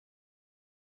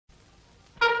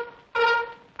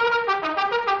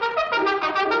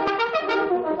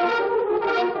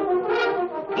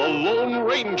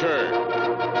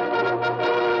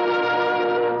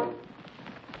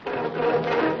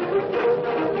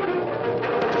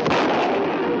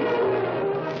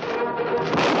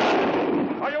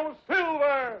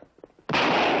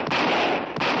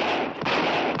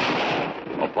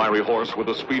fiery horse with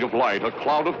the speed of light, a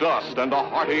cloud of dust, and a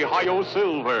hearty Hi-Yo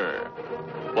Silver,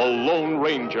 the Lone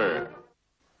Ranger.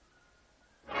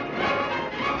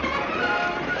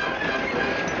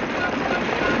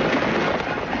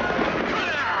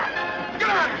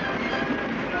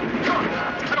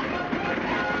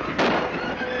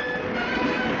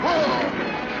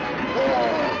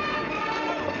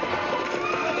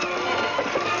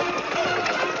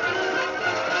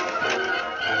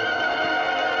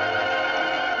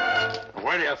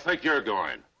 Where do you think you're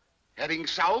going? Heading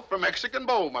south for Mexican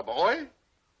Bow, my boy.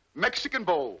 Mexican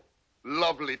Bow.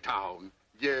 Lovely town.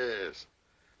 Yes.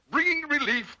 Bringing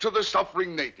relief to the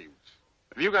suffering natives.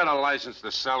 Have you got a license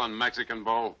to sell in Mexican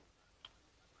Bow?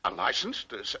 A license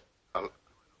to sell?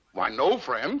 Why, no,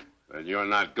 friend. Then you're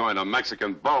not going to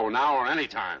Mexican Bow now or any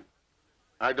time.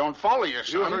 I don't follow you,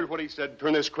 son. You heard what he said.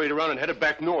 Turn this crate around and head it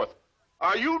back north.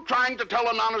 Are you trying to tell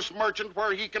an honest merchant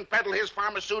where he can peddle his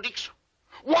pharmaceutics?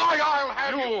 Why, I'll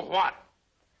have you... what?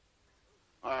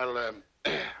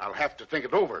 I'll have to think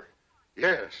it over.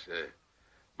 Yes,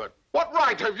 but what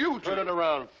right have you to... Turn it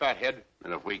around, fathead.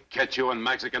 And if we catch you in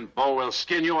Mexican Bow, we'll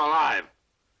skin you alive.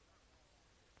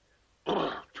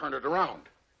 Turn it around.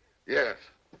 Yes.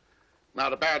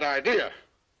 Not a bad idea.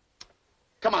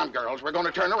 Come on, girls. We're going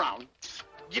to turn around.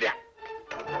 Get out.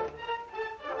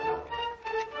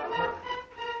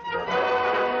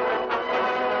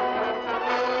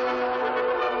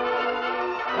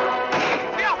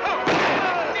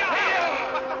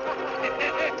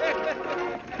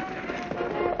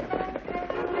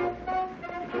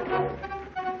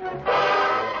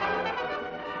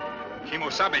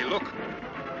 Kimosabe, look.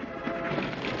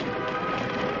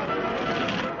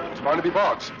 It's Barnaby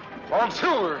Boggs. Bob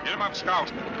Silver. Get him up,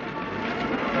 Scout.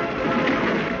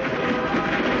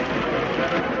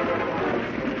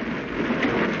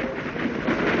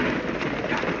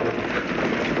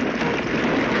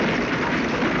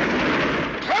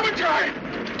 Clementine!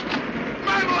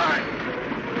 Madeline!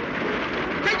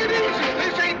 Take it easy.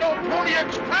 This ain't no Pony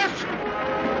Express.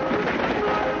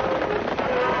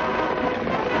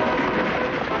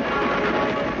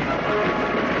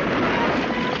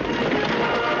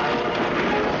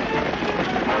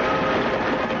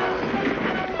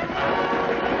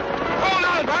 Hold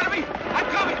on, Barnaby. I'm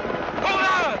coming. Hold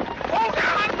on. Hold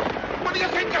on! What do you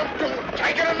think I'm doing?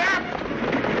 Taking a nap?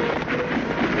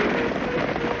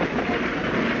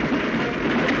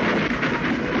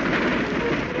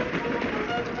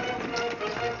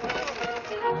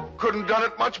 Couldn't done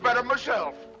it much better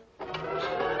myself.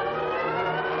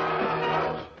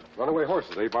 Runaway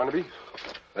horses, eh, Barnaby?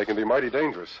 They can be mighty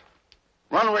dangerous.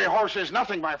 Runaway horse is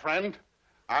nothing, my friend.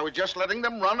 I was just letting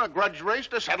them run a grudge race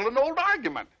to settle an old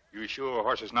argument. You sure a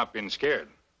horse has not been scared?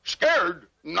 Scared?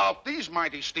 Not these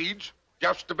mighty steeds.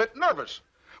 Just a bit nervous.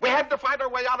 We had to fight our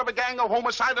way out of a gang of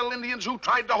homicidal Indians who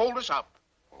tried to hold us up.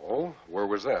 Oh? Where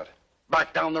was that?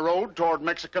 Back down the road toward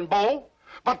Mexican Bow.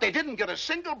 But they didn't get a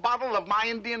single bottle of my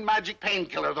Indian magic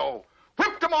painkiller, though.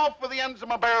 Whipped them off with the ends of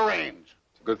my bare reins.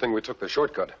 It's a good thing we took the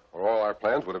shortcut, or all our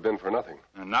plans would have been for nothing.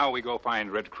 And now we go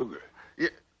find Red Kruger.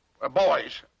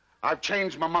 Boys, I've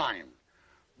changed my mind.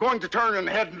 Going to turn and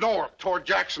head north toward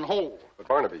Jackson Hole. But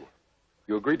Barnaby,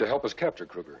 you agreed to help us capture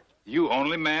Kruger. You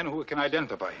only man who can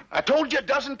identify him. I told you a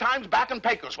dozen times back in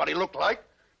Pecos what he looked like.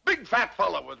 Big fat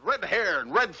fella with red hair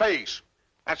and red face.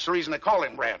 That's the reason they call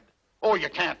him Red. Oh, you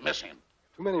can't miss him.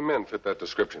 Too many men fit that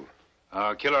description.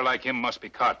 A killer like him must be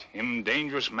caught. Him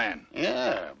dangerous man.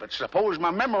 Yeah, but suppose my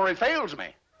memory fails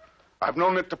me. I've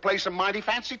known it to play some mighty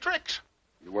fancy tricks.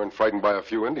 You weren't frightened by a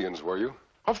few Indians, were you?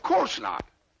 Of course not.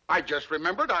 I just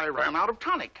remembered I ran out of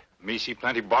tonic. Me see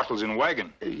plenty bottles in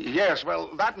wagon. Yes, well,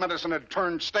 that medicine had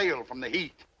turned stale from the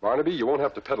heat. Barnaby, you won't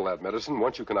have to peddle that medicine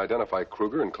once you can identify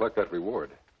Kruger and collect that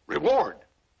reward. Reward?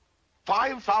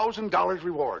 $5,000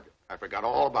 reward. I forgot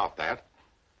all about that.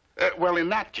 Well, in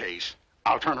that case,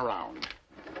 I'll turn around.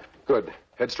 Good.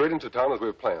 Head straight into town as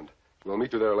we've planned. We'll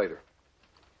meet you there later.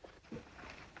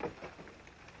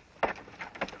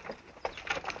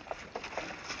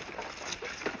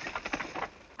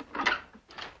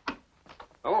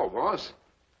 Hello, boss.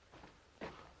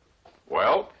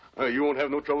 Well? You won't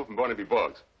have no trouble from Barnaby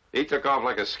Boggs. He took off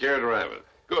like a scared rabbit.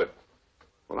 Good.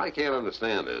 What I can't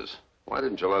understand is, why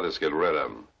didn't you let us get rid of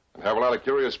him? And have a lot of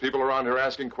curious people around here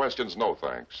asking questions? No,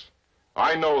 thanks.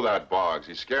 I know that Boggs.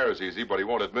 He scares easy, but he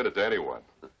won't admit it to anyone.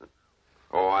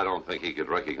 Oh, I don't think he could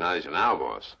recognize you now,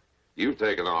 boss. You've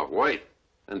taken off weight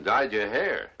and dyed your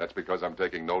hair. That's because I'm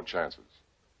taking no chances.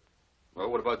 Well,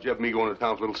 what about Jeb and me going to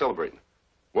town for a little celebrating?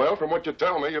 Well, from what you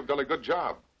tell me, you've done a good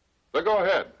job. So go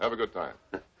ahead. Have a good time.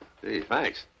 Gee,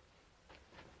 thanks.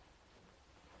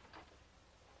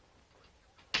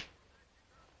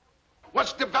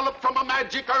 was developed from a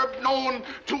magic herb known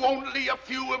to only a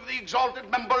few of the exalted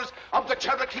members of the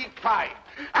Cherokee tribe,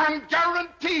 and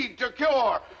guaranteed to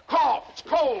cure coughs,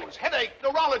 colds, headache,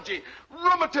 neurology,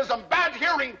 rheumatism, bad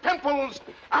hearing, pimples,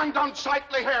 and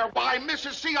unsightly hair. Why,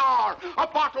 Mrs. C.R.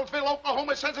 of Bartlesville,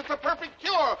 Oklahoma, says it's a perfect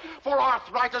cure for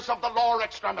arthritis of the lower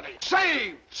extremity.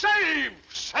 Save, save,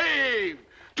 save!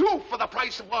 2 for the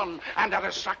price of 1, and at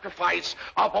a sacrifice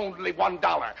of only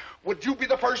 $1. Would you be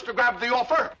the first to grab the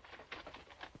offer?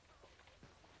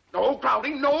 No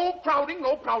crowding, no crowding,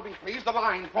 no crowding, please. The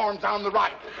line forms on the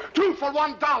right. 2 for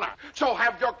 $1. So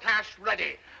have your cash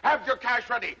ready. Have your cash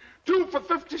ready. 2 for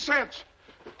 50 cents.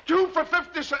 2 for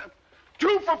 50 cents.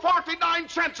 2 for 49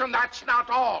 cents, and that's not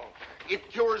all. It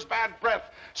cures bad breath,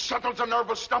 settles a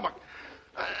nervous stomach.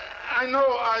 I know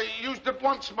I used it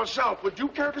once myself. Would you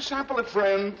care to sample it,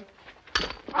 friend?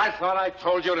 I thought I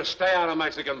told you to stay out of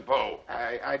Mexican Bow.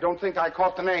 I don't think I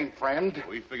caught the name, friend.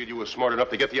 We figured you were smart enough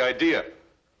to get the idea.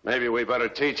 Maybe we better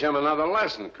teach him another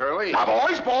lesson, Curly. Now,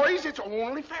 boys, it's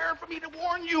only fair for me to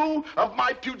warn you of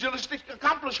my pugilistic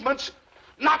accomplishments.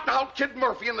 Knocked out Kid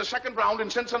Murphy in the 2nd round in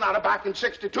Cincinnati back in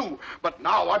 '62. But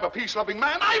now I'm a peace-loving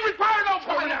man. I require no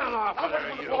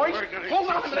further. Boys, hold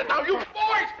on a minute now. You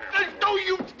boys, there's no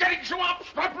use getting so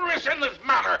obstreperous in this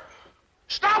matter.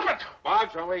 Stop it!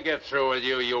 Boggs, when we get through with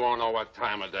you, you won't know what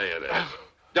time of day it is.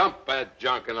 Dump that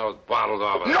junk in those bottles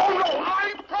over there. No,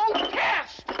 I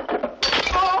protest!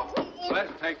 Oh.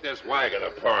 Let's take this wagon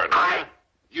apart.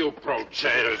 You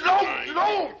protesters.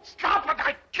 No, stop it,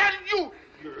 I tell you.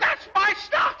 That's my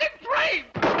stock in trade.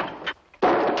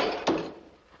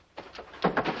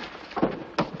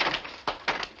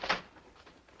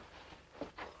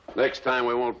 Next time,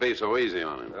 we won't be so easy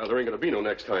on him. Well, there ain't gonna be no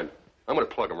next time. I'm gonna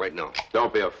plug him right now.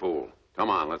 Don't be a fool. Come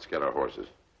on, let's get our horses.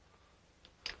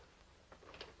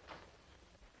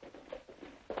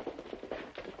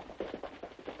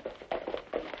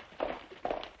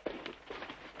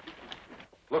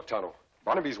 Look, Tonto,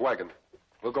 Barnaby's wagon.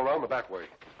 We'll go around the back way.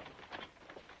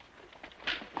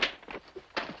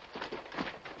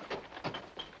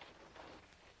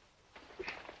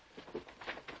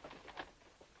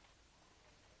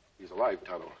 He's alive,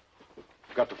 Tonto.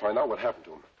 We've got to find out what happened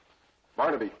to him.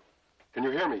 Barnaby, can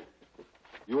you hear me?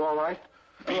 You all right?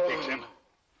 Me fix him.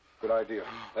 Good idea.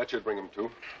 That should bring him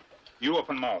to. You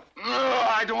open mouth. No,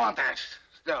 I don't want that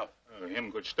stuff.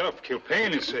 Him good stuff. Kill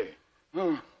pain, you say.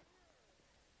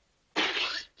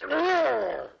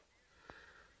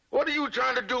 What are you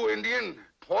trying to do, Indian?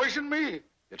 Poison me?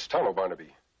 It's Tonto,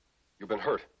 Barnaby. You've been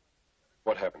hurt.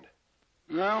 What happened?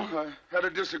 Well, I had a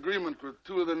disagreement with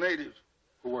 2 of the natives.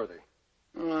 Who were they?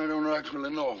 Oh, I don't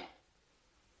actually know.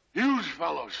 Huge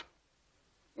fellows.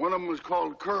 One of them was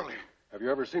called Curly. Have you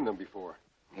ever seen them before?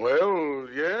 Well,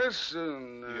 yes,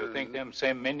 and... You think them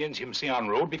same Indians you see on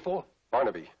road before?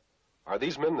 Barnaby, are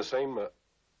these men the same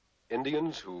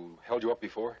Indians who held you up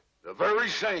before? The very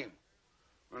same.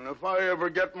 And if I ever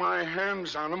get my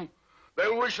hands on them,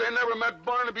 they'll wish they never met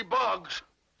Barnaby Boggs.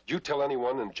 Did you tell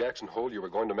anyone in Jackson Hole you were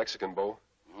going to Mexican Bow?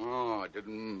 Oh, I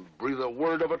didn't breathe a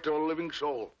word of it to a living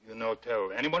soul. You no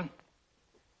tell anyone?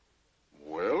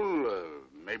 Well,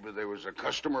 maybe there was a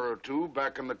customer or 2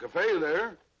 back in the cafe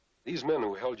there. These men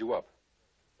who held you up,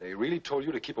 they really told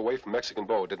you to keep away from Mexican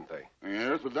Bow, didn't they?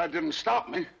 Yes, but that didn't stop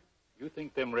me. You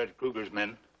think them Red Kruger's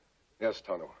men? Yes,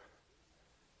 Tonto.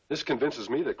 This convinces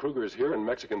me that Kruger is here in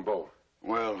Mexican Bow.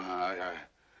 Well,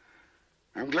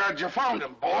 I'm glad you found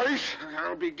him, boys.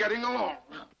 I'll be getting along.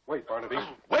 Wait, Barnaby.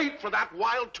 Wait for that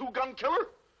wild 2-gun killer?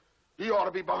 He ought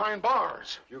to be behind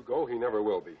bars. If you go, he never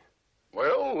will be.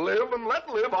 Well, live and let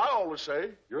live, I always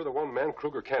say. You're the one man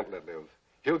Kruger can't let live.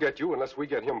 He'll get you unless we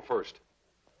get him first.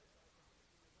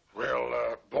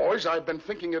 Well, boys, I've been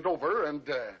thinking it over, and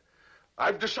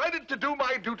I've decided to do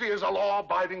my duty as a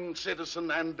law-abiding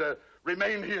citizen and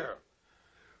remain here.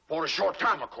 For a short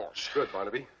time, of course. Good,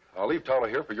 Barnaby. I'll leave Tonto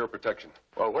here for your protection.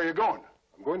 Well, where you going?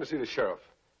 I'm going to see the sheriff.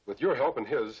 With your help and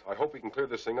his, I hope we can clear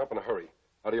this thing up in a hurry.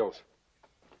 Adios.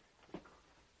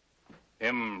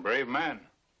 Him brave man.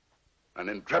 An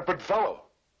intrepid fellow.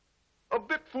 A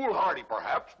bit foolhardy,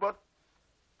 perhaps, but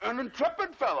an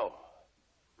intrepid fellow.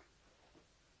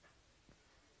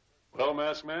 Well,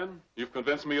 masked man, you've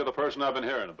convinced me you're the person I've been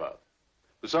hearing about.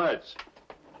 Besides,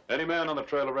 any man on the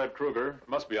trail of Red Kruger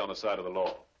must be on the side of the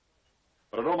law.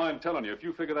 But I don't mind telling you, if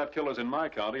you figure that killer's in my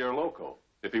county, you're loco.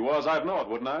 If he was, I'd know it,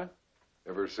 wouldn't I?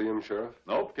 Ever see him, Sheriff?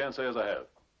 Nope, can't say as I have.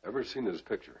 Ever seen his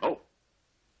picture? Nope.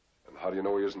 And how do you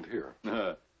know he isn't here?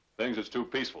 Things is too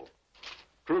peaceful.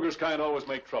 Kruger's kind always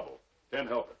make trouble. Can't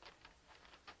help it.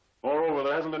 Moreover,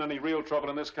 there hasn't been any real trouble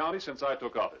in this county since I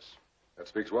took office. That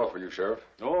speaks well for you, Sheriff.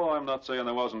 Oh, I'm not saying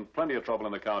there wasn't plenty of trouble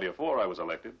in the county before I was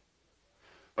elected.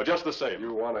 But just the same.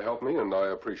 You want to help me, and I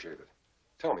appreciate it.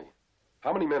 Tell me,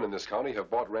 how many men in this county have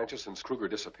bought ranches since Kruger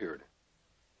disappeared?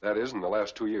 That is, in the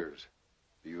last 2 years.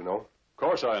 Do you know? Of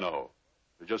course I know.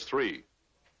 There's just 3.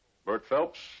 Bert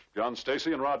Phelps, John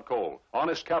Stacy, and Rod Cole.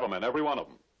 Honest cattlemen, every one of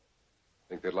them.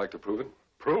 Think they'd like to prove it?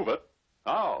 Prove it?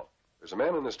 How? There's a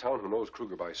man in this town who knows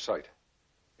Kruger by sight.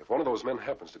 If one of those men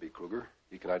happens to be Kruger,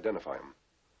 he can identify him.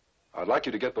 I'd like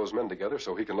you to get those men together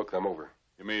so he can look them over.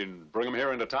 You mean bring them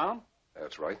here into town?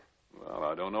 That's right. Well,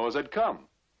 I don't know as they'd come.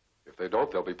 If they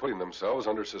don't, they'll be putting themselves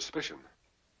under suspicion.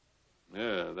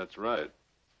 Yeah, that's right.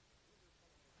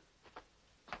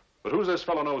 But who's this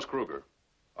fellow knows Kruger?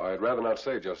 I'd rather not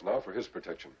say just now for his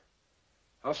protection.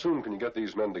 How soon can you get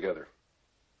these men together?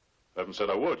 Haven't said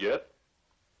I would yet.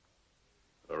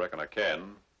 But I reckon I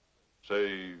can.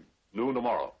 Say noon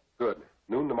tomorrow. Good.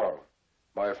 Noon tomorrow.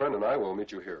 My friend and I will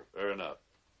meet you here. Fair enough.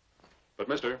 But,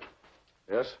 mister,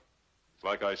 Yes? it's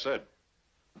like I said.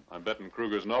 I'm betting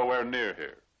Kruger's nowhere near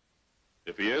here.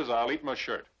 If he is, I'll eat my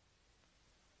shirt.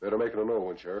 Better make it a no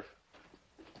one, Sheriff.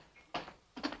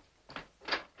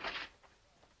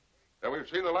 And we've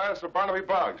seen the last of Barnaby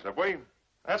Boggs, have we?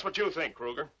 That's what you think,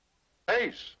 Kruger.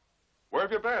 Ace, where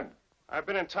have you been? I've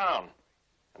been in town,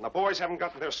 and the boys haven't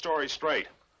gotten their story straight.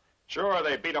 Sure,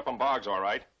 they beat up on Boggs, all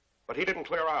right, but he didn't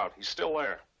clear out. He's still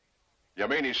there. You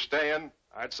mean he's staying?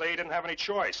 I'd say he didn't have any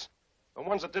choice. The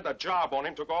ones that did the job on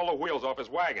him took all the wheels off his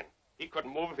wagon. He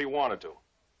couldn't move if he wanted to.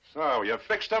 So, you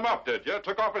fixed him up, did you?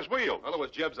 Took off his wheel. Well, it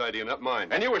was Jeb's idea, not mine.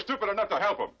 And you were stupid enough to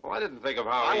help him. Well, I didn't think of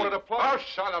how I he... wanted to plug. Oh,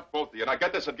 shut up, both of you. Now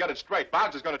get this and get it straight.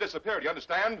 Boggs is going to disappear, do you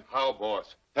understand? How,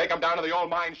 boss? Take him down to the old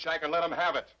mine shack and let him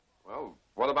have it. Well,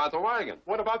 what about the wagon?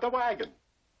 What about the wagon?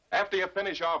 After you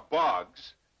finish off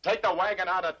Boggs, take the wagon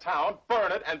out of town,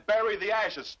 burn it, and bury the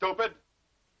ashes, stupid.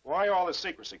 Why all this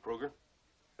secrecy, Kruger?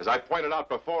 As I pointed out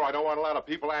before, I don't want a lot of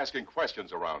people asking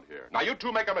questions around here. Now, you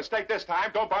two make a mistake this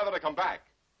time, don't bother to come back.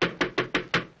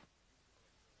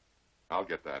 I'll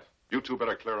get that. You two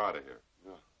better clear out of here.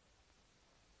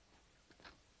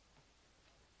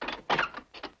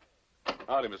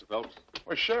 Howdy, Mr. Phelps.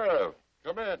 Well, Sheriff,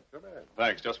 come in.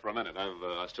 Thanks, just for a minute.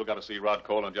 I've still got to see Rod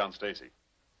Cole and John Stacy.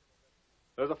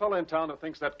 There's a fellow in town that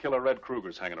thinks that killer Red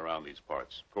Kruger's hanging around these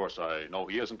parts. Of course, I know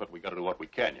he isn't, but we got to do what we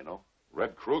can, you know.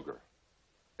 Red Kruger.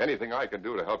 Anything I can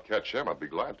do to help catch him, I'd be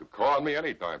glad to. Call on me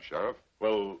anytime, Sheriff.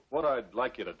 Well, what I'd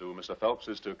like you to do, Mr. Phelps,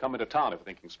 is to come into town if you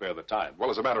think you can spare the time. Well,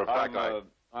 as a matter of fact,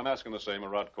 I'm asking the same of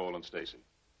Rod Cole and Stacy.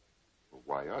 Well,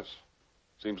 why us?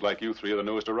 Seems like you 3 are the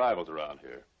newest arrivals around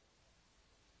here.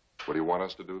 What do you want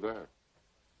us to do there?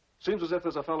 Seems as if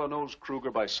there's a fellow knows Kruger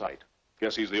by sight.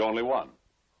 Guess he's the only one.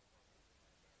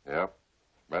 Yeah.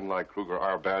 Men like Kruger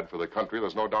are bad for the country.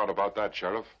 There's no doubt about that,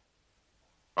 Sheriff.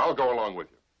 I'll go along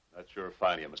with you. That's sure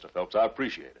fine of you, Mr. Phelps. I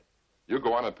appreciate it. You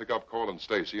go on and pick up Cole and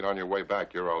Stacy, and on your way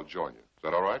back here, I'll join you. Is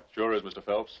that all right? Sure is, Mr.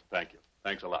 Phelps. Thank you.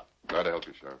 Thanks a lot. Glad to help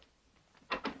you, Sheriff.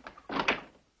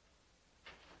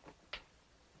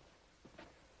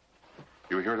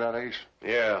 You hear that, Ace?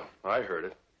 Yeah, I heard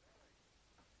it.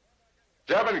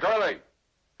 Jeb and Curly,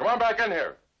 come on back in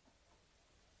here.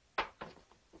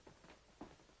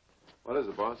 What is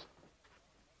it, boss?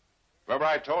 Remember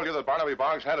I told you that Barnaby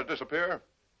Boggs had to disappear?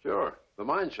 Sure, the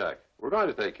mine shack. We're going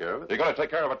to take care of it. You're going to take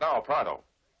care of it now, pronto.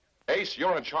 Ace,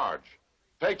 you're in charge.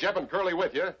 Take Jeb and Curly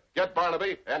with you, get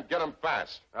Barnaby, and get him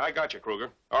fast. I got you, Kruger.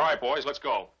 All right, boys, let's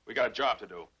go. We got a job to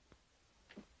do.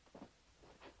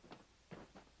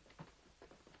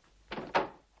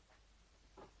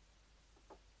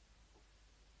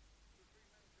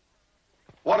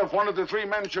 What if one of the 3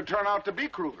 men should turn out to be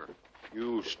Kruger?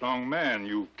 You strong man,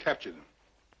 you captured him.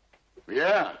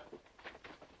 Yeah.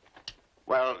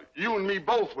 Well, you and me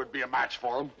both would be a match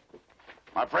for him.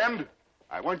 My friend,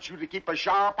 I want you to keep a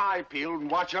sharp eye peeled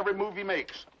and watch every move he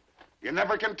makes. You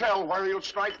never can tell where he'll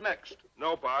strike next.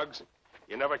 No, Boggs.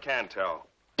 You never can tell.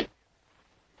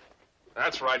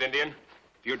 That's right, Indian.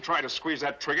 If you'd tried to squeeze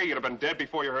that trigger, you'd have been dead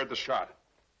before you heard the shot.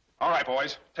 All right,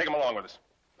 boys. Take him along with us.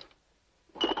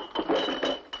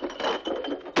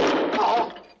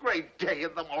 Oh, great day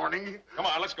in the morning. Come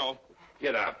on, let's go.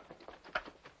 Get up.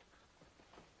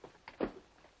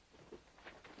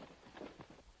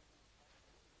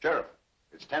 Sheriff,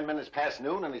 it's 10 minutes past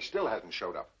noon and he still hasn't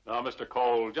showed up. Now, Mr.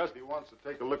 Cole, just... If he wants to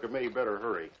take a look at me, he better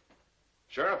hurry.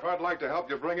 Sheriff, I'd like to help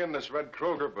you bring in this Red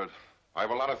Kruger, but I have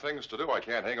a lot of things to do. I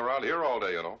can't hang around here all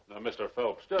day, you know. Now, Mr.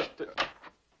 Phelps, just...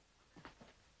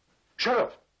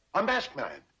 Sheriff, a masked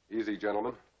man. Easy,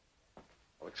 gentlemen.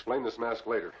 I'll explain this mask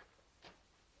later.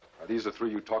 Are these the 3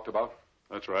 you talked about?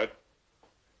 That's right.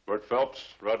 Bert Phelps,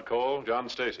 Rod Cole, John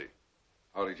Stacy.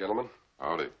 Howdy, gentlemen.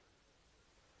 Howdy.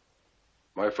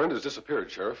 My friend has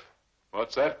disappeared, Sheriff.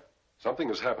 What's that? Something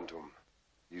has happened to him.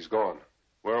 He's gone.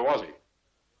 Where was he?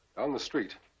 Down the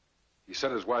street. He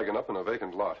set his wagon up in a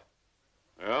vacant lot.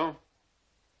 Yeah?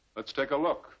 Let's take a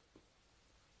look.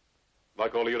 I'd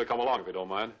like all of you to come along if you don't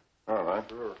mind. All right.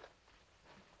 Sure.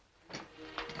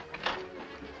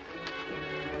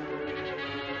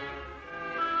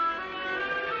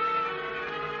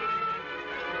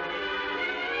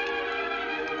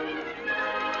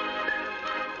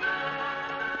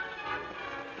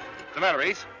 What's the matter,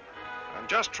 Ace? I'm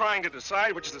just trying to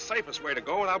decide which is the safest way to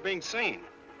go without being seen.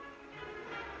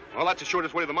 Well, that's the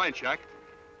shortest way to the mine shack.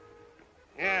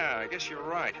 Yeah, I guess you're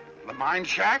right. The mine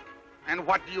shack? And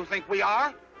what do you think we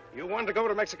are? You wanted to go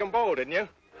to Mexican Bowl, didn't you?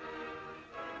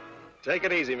 Take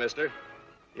it easy, mister.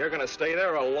 You're gonna stay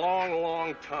there a long,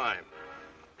 long time.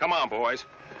 Come on, boys.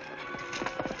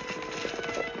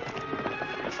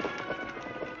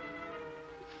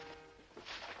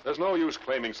 There's no use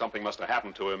claiming something must have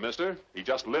happened to him, mister. He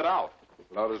just lit out.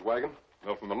 Without his wagon?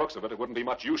 Well, from the looks of it, it wouldn't be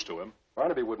much use to him.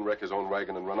 Barnaby wouldn't wreck his own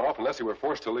wagon and run off unless he were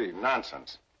forced to leave.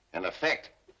 Nonsense. In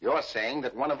effect, you're saying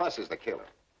that one of us is the killer.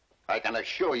 I can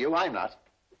assure you I'm not.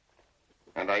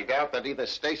 And I doubt that either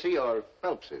Stacy or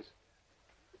Phelps is.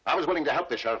 I was willing to help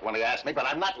the sheriff when he asked me, but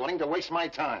I'm not willing to waste my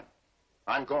time.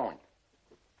 I'm going.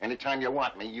 Anytime you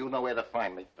want me, you know where to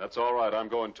find me. That's all right. I'm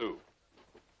going, too.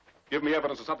 Give me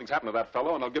evidence that something's happened to that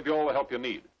fellow, and I'll give you all the help you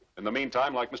need. In the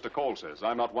meantime, like Mr. Cole says,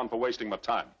 I'm not one for wasting my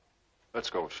time. Let's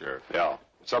go, Sheriff. Yeah.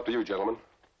 It's up to you, gentlemen.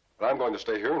 But I'm going to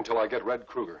stay here until I get Red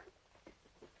Kruger.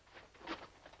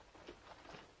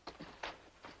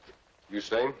 You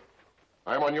staying?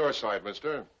 I'm on your side,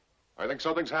 mister. I think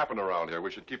something's happened around here. We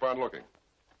should keep on looking.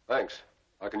 Thanks.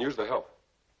 I can use the help.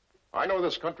 I know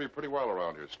this country pretty well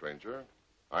around here, stranger.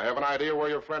 I have an idea where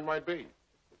your friend might be.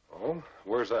 Oh?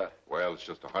 Where's that? Well, it's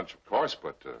just a hunch, of course,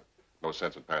 but no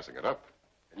sense in passing it up.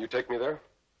 Can you take me there?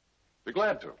 Be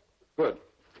glad to. Good.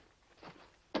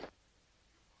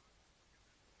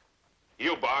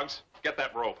 You, Boggs, get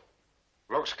that rope.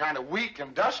 Looks kind of weak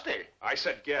and dusty. I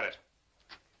said get it.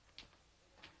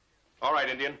 All right,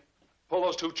 Indian. Pull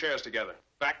those two chairs together,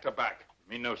 back to back.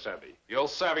 Me no savvy. You'll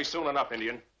savvy soon enough,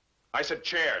 Indian. I said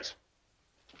chairs.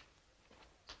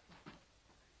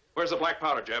 Where's the black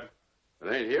powder, Jeb?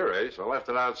 It ain't here, Ace. I left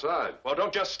it outside. Well,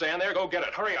 don't just stand there. Go get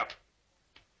it. Hurry up.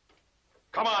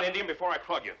 Come on, Indian, before I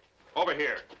plug you. Over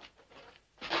here.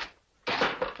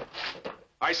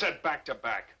 I said back to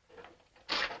back.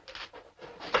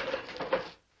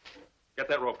 Get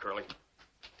that rope, Curly.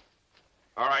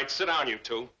 All right, sit down, you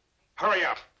two. Hurry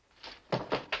up.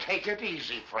 Take it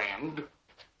easy, friend.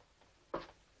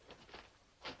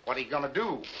 What are you gonna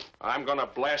do? I'm gonna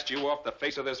blast you off the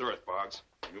face of this earth, Boggs.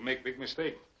 You make big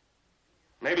mistake.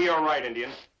 Maybe you're right,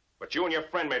 Indian, but you and your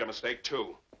friend made a mistake,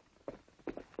 too.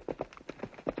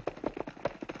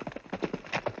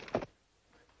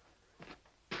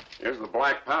 Here's the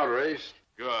black powder, Ace.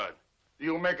 Good.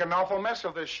 You'll make an awful mess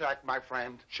of this shack, my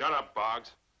friend. Shut up,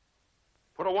 Boggs.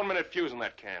 Put a 1-minute fuse in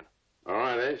that can. All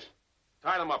right, Ace.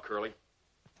 Tie them up, Curly.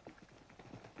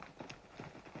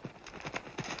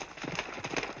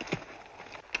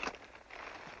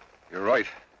 You're right.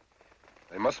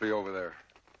 They must be over there.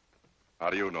 How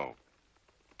do you know?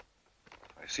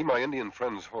 I see my Indian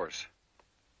friend's horse.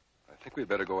 I think we'd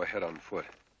better go ahead on foot.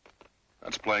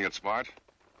 That's playing it smart,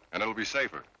 and it'll be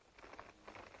safer.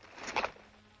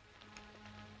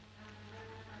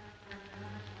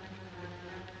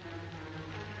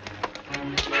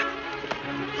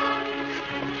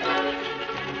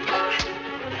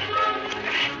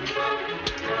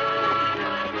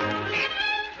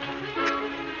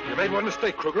 You made one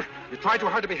mistake, Kruger. You tried too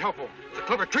hard to be helpful. It's a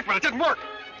clever trick, but it didn't work.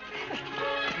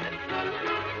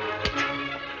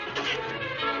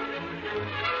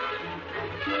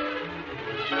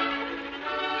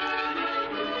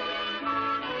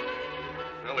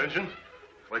 Well, Injun, looks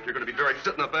like you're going to be very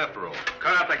sitting up after all.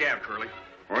 Cut out the gap, Curly.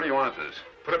 Where do you want this?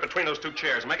 Put it between those two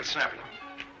chairs. Make it snappy.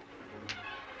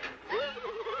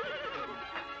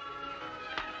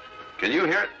 Can you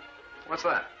hear it? What's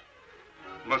that?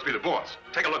 Must be the boss.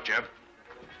 Take a look, Jeb.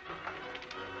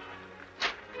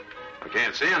 I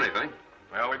can't see anything.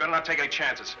 Well, we better not take any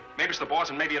chances. Maybe it's the boss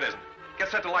and maybe it isn't. Get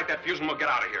set to light that fuse and we'll get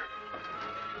out of here.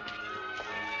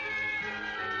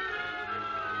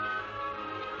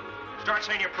 Start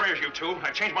saying your prayers, you two.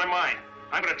 I've changed my mind.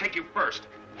 I'm going to take you first.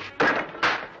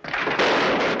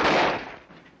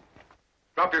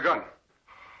 Drop your gun.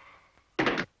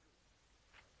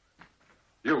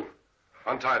 You,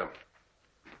 untie them.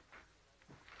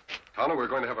 Tonto, we're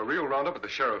going to have a real roundup at the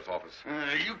sheriff's office.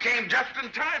 You came just in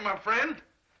time, my friend.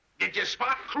 Did you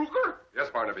spot Kruger? Yes,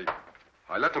 Barnaby.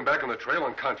 I left him back on the trail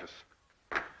unconscious.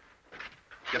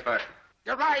 Get back.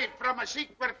 Derived from a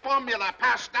secret formula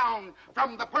passed down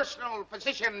from the personal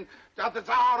physician to the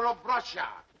Tsar of Russia.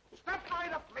 Step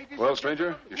right up, ladies. Well,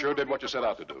 stranger, you sure did what you set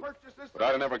out to do. But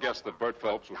I'd have never guessed that Bert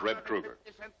Phelps was Red Kruger.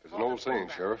 There's an old saying,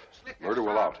 Sheriff. Murder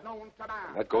will out.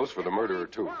 And that goes for the murderer,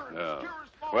 too. Yeah.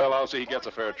 Well, I'll see he gets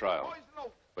a fair trial.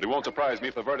 But it won't surprise me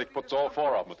if the verdict puts all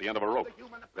four of them at the end of a rope.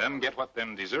 Them get what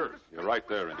them deserve. You're right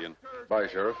there, Indian. Bye,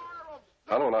 Sheriff.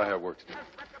 Tonto and I have work to do.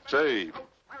 Say,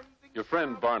 your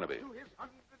friend Barnaby,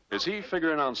 is he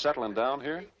figuring on settling down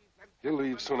here? He'll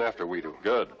leave soon after we do.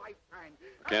 Good.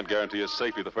 Can't guarantee his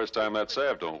safety the first time that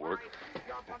salve don't work.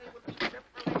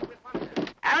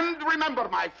 And remember,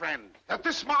 my friend, that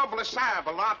this marvelous salve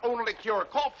will not only cure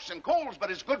coughs and colds,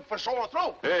 but is good for sore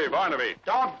throat. Hey, Barnaby.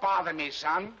 Don't bother me,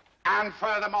 son. And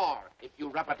furthermore, if you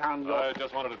rub it on your... I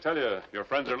just wanted to tell you, your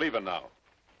friends are leaving now.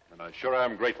 And I sure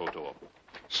am grateful to them.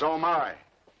 So am I.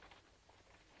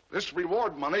 This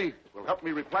reward money will help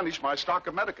me replenish my stock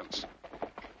of medicaments.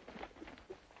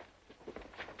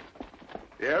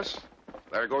 Yes,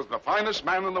 there goes the finest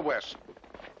man in the West,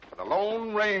 the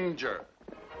Lone Ranger.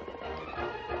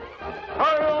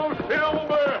 Hi-yo,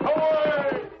 Silver! Ahoy!